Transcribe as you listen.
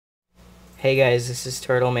Hey guys, this is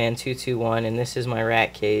TurtleMan221 and this is my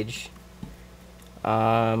rat cage.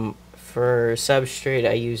 For substrate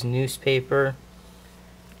I use newspaper,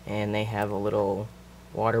 and they have a little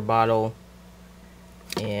water bottle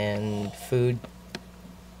and food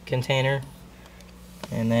container,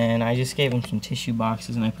 and then I just gave them some tissue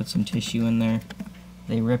boxes and I put some tissue in there.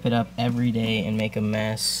 They rip it up every day and make a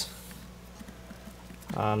mess.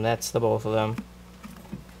 That's the both of them.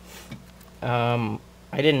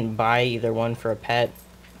 I didn't buy either one for a pet.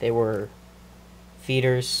 They were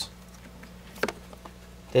feeders.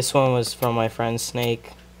 This one was from my friend's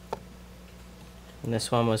snake, and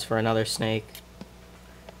this one was for another snake.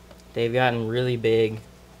 They've gotten really big,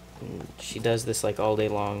 and she does this like all day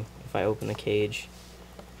long if I open the cage.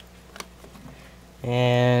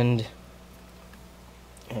 And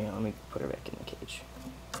hang on, let me put her back in the cage.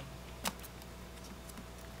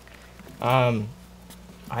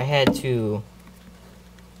 I had to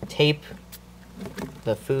tape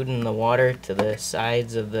the food and the water to the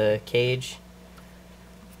sides of the cage.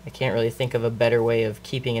 I can't really think of a better way of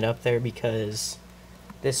keeping it up there, because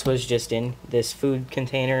this was just in this food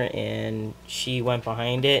container and she went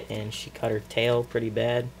behind it and she cut her tail pretty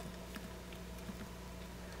bad.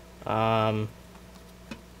 So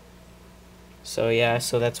yeah,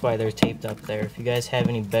 so that's why they're taped up there. If you guys have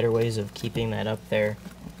any better ways of keeping that up there,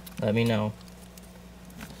 let me know.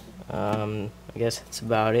 I guess that's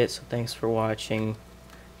about it, so thanks for watching,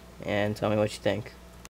 and tell me what you think.